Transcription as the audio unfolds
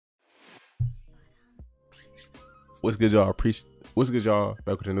What's good, y'all? What's good, y'all?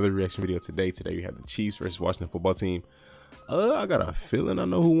 Back with another reaction video today. Today we have the Chiefs versus Washington football team. I got a feeling I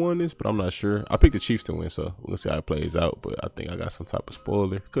know who won this, but I'm not sure. I picked the Chiefs to win, so we'll see how it plays out. But I think I got some type of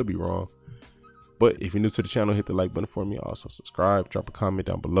spoiler. Could be wrong. But if you're new to the channel, hit the like button for me. Also subscribe, drop a comment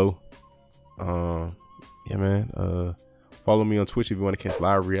down below. Yeah, man. Follow me on Twitch if you want to catch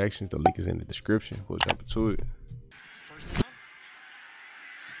live reactions. The link is in the description. We'll jump into it.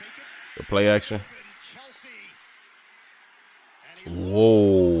 The play action.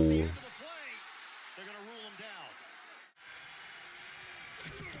 Whoa. They're gonna rule him down.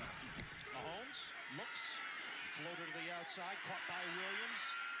 Mahomes looks, floater to the outside, caught by Williams.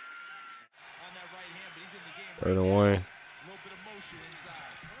 On that right hand, but he's in the game. Right away. A little bit of motion inside.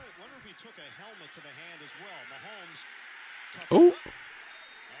 I wonder if he took a helmet to the hand as well. Mahomes. Oh.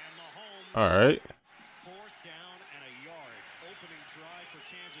 And Mahomes. All right. Fourth down and a yard. Opening drive for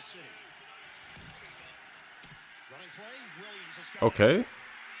Kansas City. Running play, Williams has got Okay.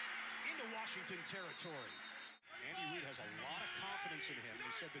 into Washington territory. Andy Reid has a lot of confidence in him, and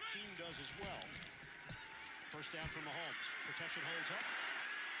he said the team does as well. First down for Mahomes. Protection holds up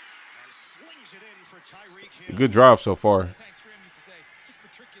and slings it in for Tyreek Hill. Good drive so far. Thanks for him used to say, just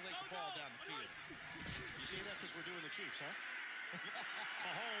matriculate the ball down the field. You see that because we're doing the Chiefs, huh?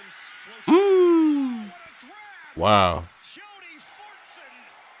 Mahomes floats. Mm. Wow. Jody Fortson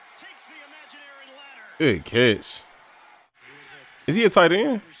takes the imaginary ladder. Good catch. Is he a tight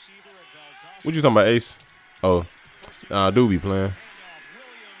end? What you talking about, Ace? Oh, nah, I do be playing.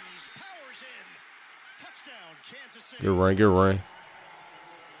 Good run, good run.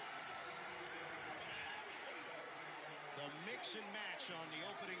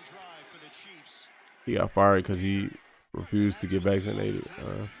 He got fired because he refused to get vaccinated.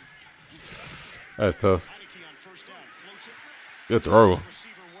 That's tough. Good throw.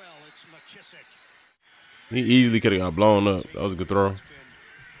 He easily could have got blown up. That was a good throw.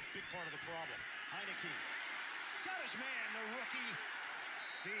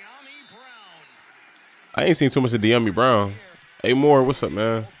 I ain't seen too much of Diami Brown. Hey, Moore, what's up,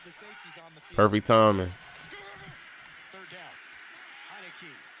 man? Perfect timing.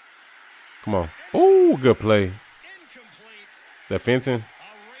 Come on. Oh, good play. That fencing.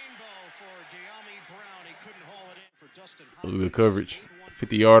 Good coverage.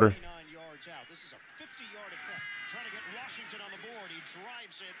 50-yarder. This is a 50-yard attempt. Trying to get Washington on the board. He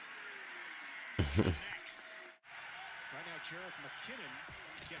drives it. Next. Right now, Jarek McKinnon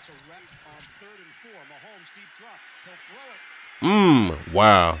gets a rep on 3rd and 4. Mahomes deep drop. He'll throw it.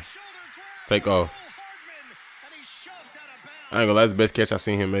 Wow. Take off. I ain't gonna lie, that's the best catch I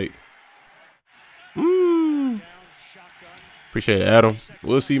seen him make. Appreciate it, Adam.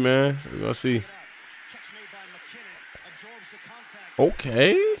 We'll see, man. We're gonna see.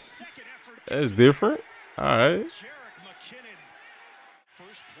 Okay. That's different. All right.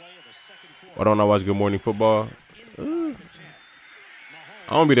 Why don't I watch Good Morning Football? I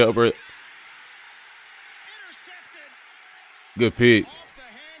don't be the upper. Good pick.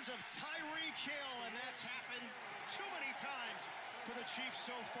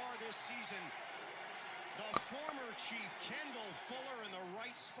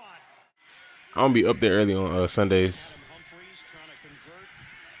 I don't be up there early on Sundays.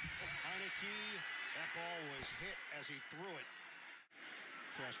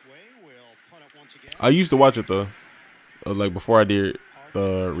 I used to watch it though, like before I did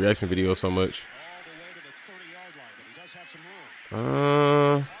the reaction video so much.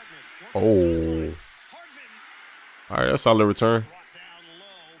 Oh, all right, that's a solid return.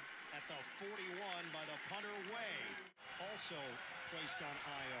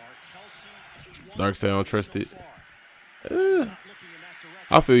 Dark said I don't trust it.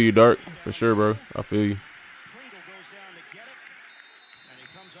 I feel you, Dark, for sure, bro. I feel you.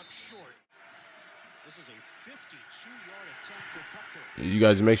 You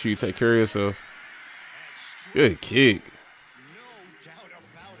guys make sure you take care of yourself. Good kick.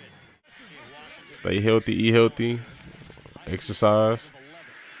 Stay healthy, eat healthy, exercise.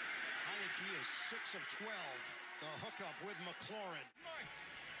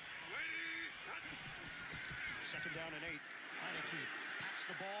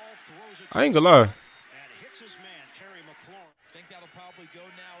 I ain't gonna lie.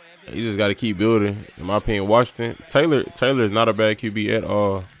 You just got to keep building. In my opinion, Washington. Taylor is not a bad QB at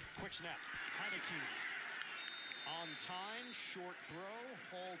all. Quick snap. Heineke on time, short throw,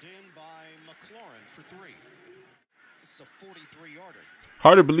 hauled in by McLaurin for 3. This is a 43-yarder.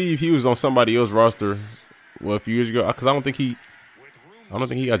 Hard to believe he was on somebody else's roster, well, a few years ago, because I don't think he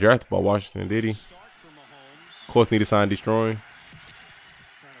got drafted by Washington, did he? Of course, need to sign destroying.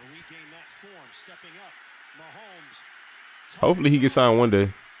 Trying to regain that form, stepping up. Mahomes. Hopefully he gets signed one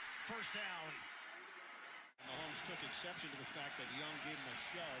day. First down. Mahomes took exception to the fact that Young gave him a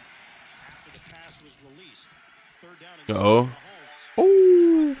shove after the pass was released. Third down and Uh-oh. Mahomes.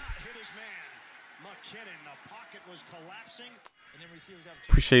 Ooh. Hit his man. McKinnon, the pocket was collapsing. And then receivers have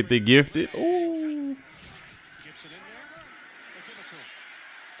Appreciate they gifted. Ooh. Gibson in there. They give it to him.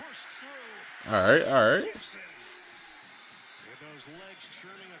 Burst through. All right, all right. Gibson. With those legs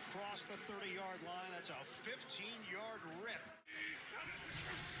churning across the 30-yard line, that's a 15-yard rip.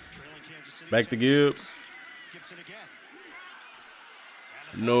 Trailing Kansas City. Back to Gibbs. Gibson again.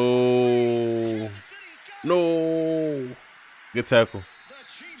 No. No. Good tackle. The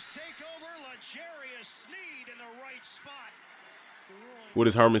Chiefs take over. L'Jarius Sneed in the right spot. With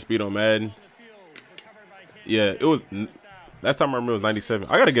his Herman speed on Madden. Yeah, it was. Last time I remember was 97.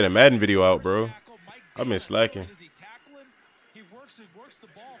 I gotta get a Madden video out, bro. I've been slacking. He works the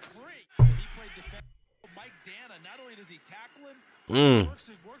ball free. He played defense. Mike Dana, not only does he tackle him, he works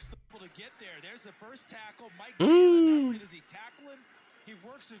the ball to get there. There's the first tackle. Mike Dana, not only does he tackle him, he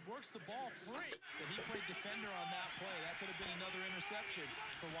works the ball free. But he played defender on that play. That could have been another interception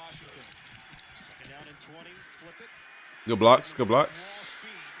for Washington. Second down and 20. Flip it. Good blocks, good blocks.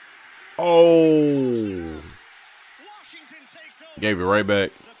 Oh. Washington takes over. Gave it right back.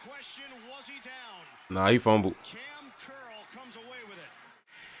 The question, was he down? Nah, he fumbled. Cam Curl comes away with it.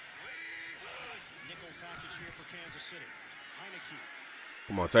 Nickel package here for Kansas City. Heineke.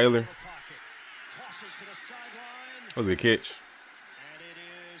 Come on, Taylor. Pocket. Tosses to the sideline. That was a good catch. And it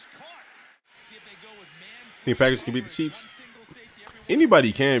is caught. See if they go with man. Think Packers can beat the Chiefs?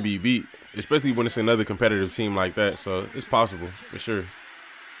 Anybody can be beat, especially when it's another competitive team like that. So it's possible for sure. McKissick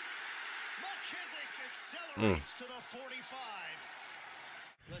accelerates to the 45.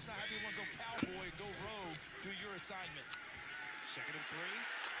 Let's not have everyone go cowboy, go rogue, do your assignment. Second and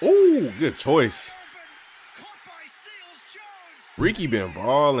 3. Ooh, good choice. Open. Caught by Seals Jones. Ricky been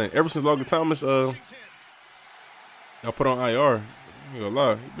balling ever since Logan Thomas got put on IR. I ain't gonna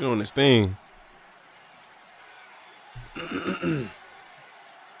lie, he been on this thing.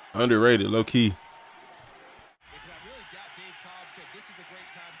 Underrated, low key.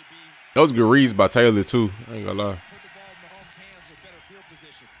 That was good reads by Taylor too. I ain't gonna lie.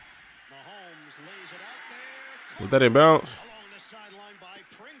 Mahomes lays it out there. Was that in bounce? Along the sideline by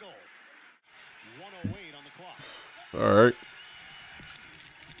Pringle. 1:08 on the clock. All right.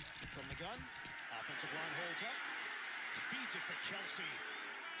 From the gun, offensive line holds up. Feeds it to Kelsey.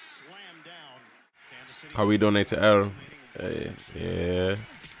 Slam down. Kansas City. How we donate to Adam? Hey, yeah.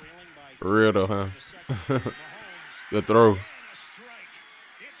 For real though, huh? Good throw.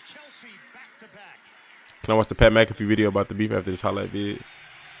 Can I watch the Pat McAfee video about the beef after this highlight vid?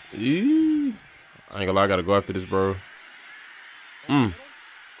 Eee. I ain't gonna lie, I gotta go after this, bro.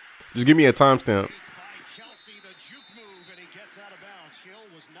 Just give me a timestamp.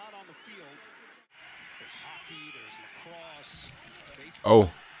 Oh.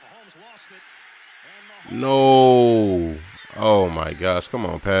 No. Oh my gosh. Come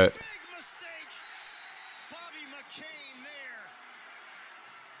on, Pat.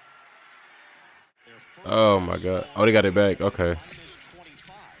 Oh my God. Oh, they got it back. Okay.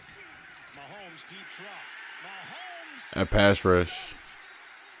 That pass rush.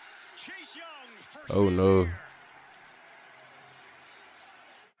 Oh no.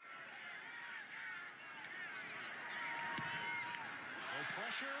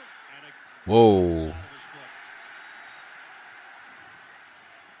 Whoa.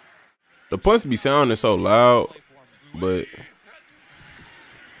 The punts be sounding so loud, but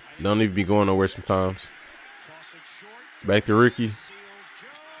don't even be going nowhere sometimes. Back to Ricky.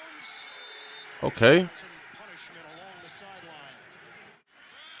 Okay.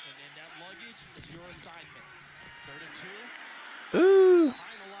 Ooh,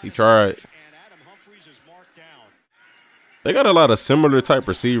 he tried. They got a lot of similar type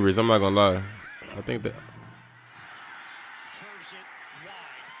receivers. I'm not gonna lie. I think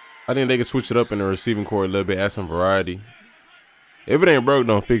they can switch it up in the receiving core a little bit, add some variety. If it ain't broke,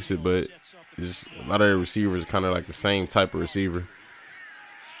 don't fix it. But it's just a lot of the receivers kind of like the same type of receiver.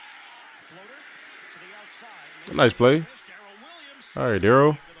 Nice play. All right,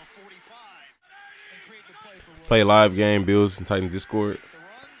 Daryl. Play live game, Bills and Titans Discord.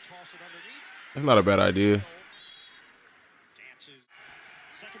 That's not a bad idea.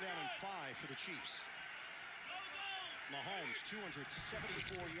 Second down and 5 for the Chiefs. Mahomes,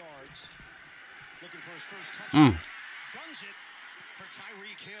 274 yards. Looking for his first touchdown. Guns it for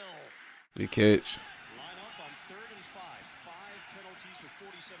Tyreek Hill. Good catch. Line up on 3rd and 5. 5 penalties for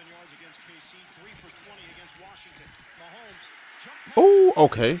 47 yards against KC. 3 for 20 against Washington. Mahomes.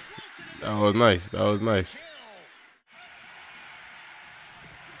 Oh, okay. That was nice. That was nice.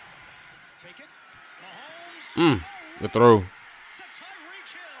 Fake it. Mahomes. Good throw. To Tyreek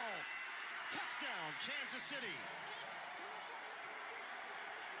Hill. Touchdown, Kansas City.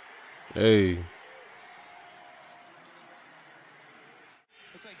 Hey.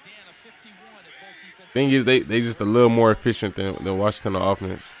 Looks like Dan a 51 at both defensive. Thing is, they just a little more efficient than Washington on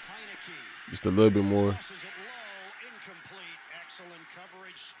offense. Heineke. Just a little bit more. Tosses it low. Incomplete. Excellent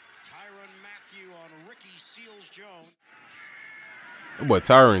coverage. Tyrann Mathieu on Ricky Seals-Jones. That boy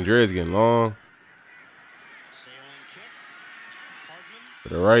Tyron Dre's getting long. Sailing kick. Hardman. To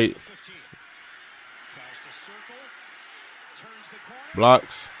the right. 15. Tries to circle. Turns the corner.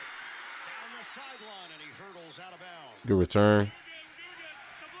 Blocks. Down the sideline, and he hurdles out of bounds. Good return.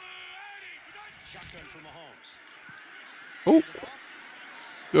 Shotgun for Mahomes. Oh,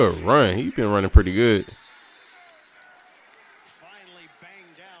 good run. He's been running pretty good. Finally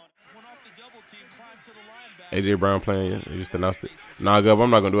banged out. Went off the double team, climbed to the linebacker. AJ Brown playing. They just announced it. Nah, good. I'm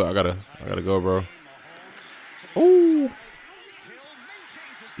not gonna do it. I gotta go, bro. Ooh, Hill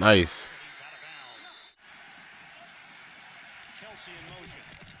maintains his nice. He's out of bounds. Kelsey in motion.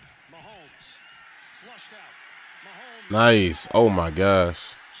 Mahomes flushed out. Mahomes. Nice. Oh my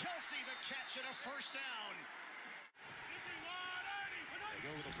gosh. Kelsey the catch and a first down. They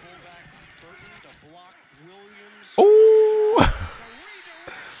go with the fullback Burton to block Williams. Ooh. The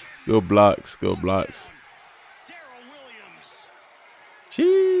redirect. Good blocks. Good blocks. Darrell Williams. Gee.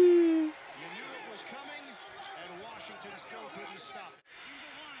 You knew it was coming, and Washington still couldn't stop it.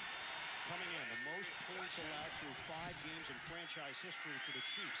 Coming in, the most points allowed through 5 games in franchise history for the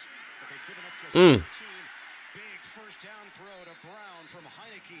Chiefs, but they've given up just 13. Big first down throw to Brown from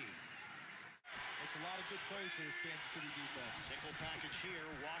Heineke. That's a lot of good plays for this Kansas City defense. Nickel package here,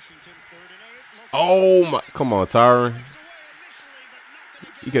 Washington 3rd and 8. Look Oh my. Come on, Tyron. away initially, but not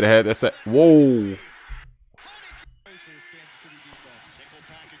gonna get You could have had that set. Whoa. Plays for this Kansas City defense. nickel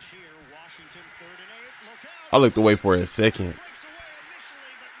package here, Washington 3rd and 8. Look out. I looked away for a second. Breaks away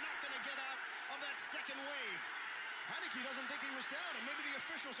initially, but not going to get out of that second wave. Heineke doesn't think he was down, and maybe the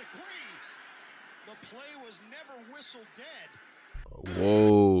officials agree. The play was never whistled dead.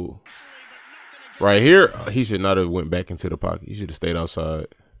 Whoa. Initially, but not going to get Right here, he should not have went back into the pocket. He should have stayed outside.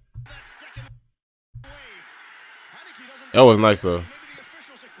 that second wave. Heineke doesn't That was nice though. maybe the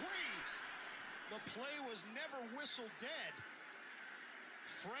officials agree. The play was never whistled dead.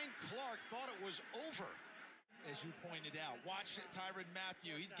 Frank Clark thought it was over. As you pointed out, watch Tyrann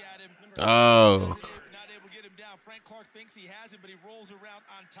Mathieu. He's got him. Oh, Not able to get him down. Frank Clark thinks he has him, but he rolls around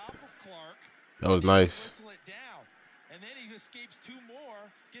on top of Clark. that was nice. Whistle it down. And then he escapes 2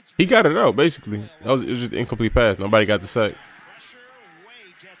 more. Gets He got it out basically. It was just an incomplete pass. Nobody got the sack. Pressure,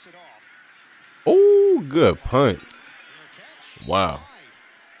 Way gets it off. Oh, good punt. Fair catch. Wow. Wide.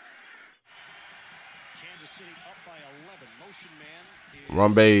 Kansas City up by 11. Motion man is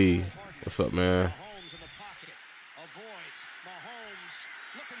Rambe, Hardman. what's up, man? Mahomes in the pocket. Avoids. Mahomes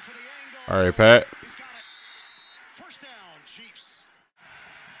looking for the angle. All right, Pat. He's got it. First down, Chiefs.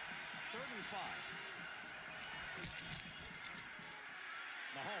 3rd and 5.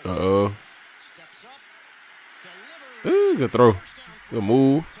 Mahomes Uh-oh. steps up. Delivers. Ooh, good throw. First down Good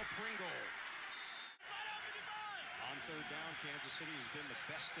move. to Pringle. On 3rd down, Kansas City has been the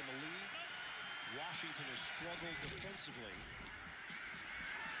best in the league. Washington has struggled defensively.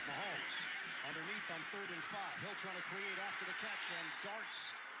 Mahomes underneath on 3rd and 5. Hill trying to create after the catch and darts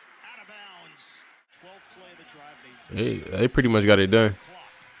out of bounds. 12th play of the drive. They pretty much got it done. Clock.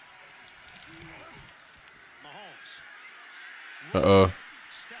 Mahomes Uh-oh.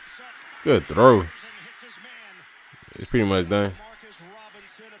 steps up Good throw. and hits his man. It's pretty much done. Marcus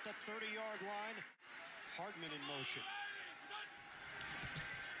Robinson at the 30-yard line. Hardman in motion.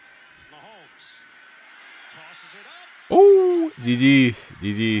 Mahomes tosses it up. Ooh, GG's.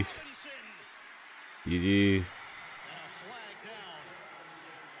 GG's. Robinson GG's. and a flag down.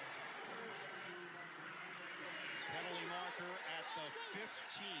 Penalty marker at the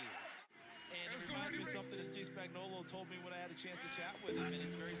 15. And it reminds me of something that Steve Spagnuolo told me when I had a chance to chat with him, and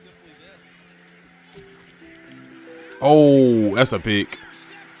it's very simply this. Oh, that's a pick.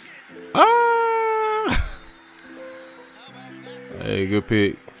 Intercepted. Ah. How about that Hey, good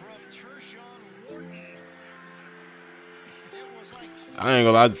pick. from Tershawn Wharton? It was like I ain't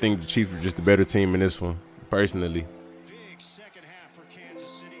gonna lie. I just think the Chiefs were just a better team in this one, personally. big second half for Kansas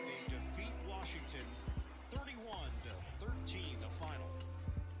City. They defeat Washington 31-13, the final.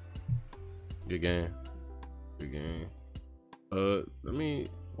 Good game. Good game. I mean,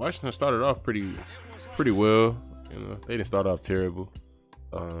 Washington started off pretty well. You know, they didn't start off terrible.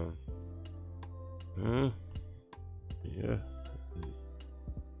 Yeah.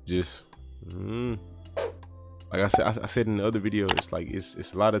 Just Like I said in the other video, it's like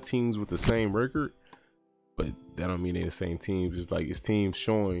it's a lot of teams with the same record, but that don't mean they're the same teams. It's like it's teams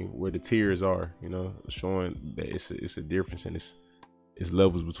showing where the tiers are, you know, showing that it's a difference and it's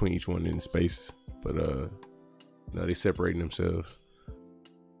levels between each one in the spaces. But you know, they separating themselves.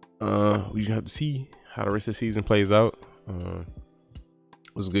 We just have to see how the rest of the season plays out. It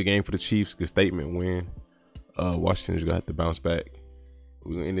was a good game for the Chiefs. Good statement win. Washington's gonna have to bounce back.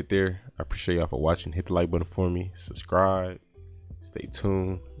 We're gonna end it there. I appreciate y'all for watching. Hit the like button for me. Subscribe. Stay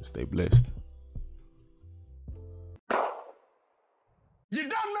tuned. Stay blessed. You done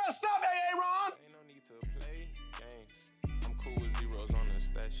messed up, Aaron. Ain't no need to play games. I'm cool with zeros on the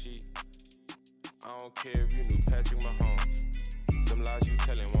stat sheet. I don't care if you knew Patrick Mahomes. Them lies you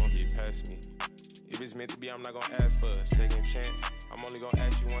telling won't get past me. If it's meant to be, I'm not gonna ask for a second chance. I'm only gonna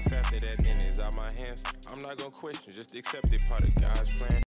ask you once after that, then it's out my hands. I'm not gonna question, just accept it, part of God's plan.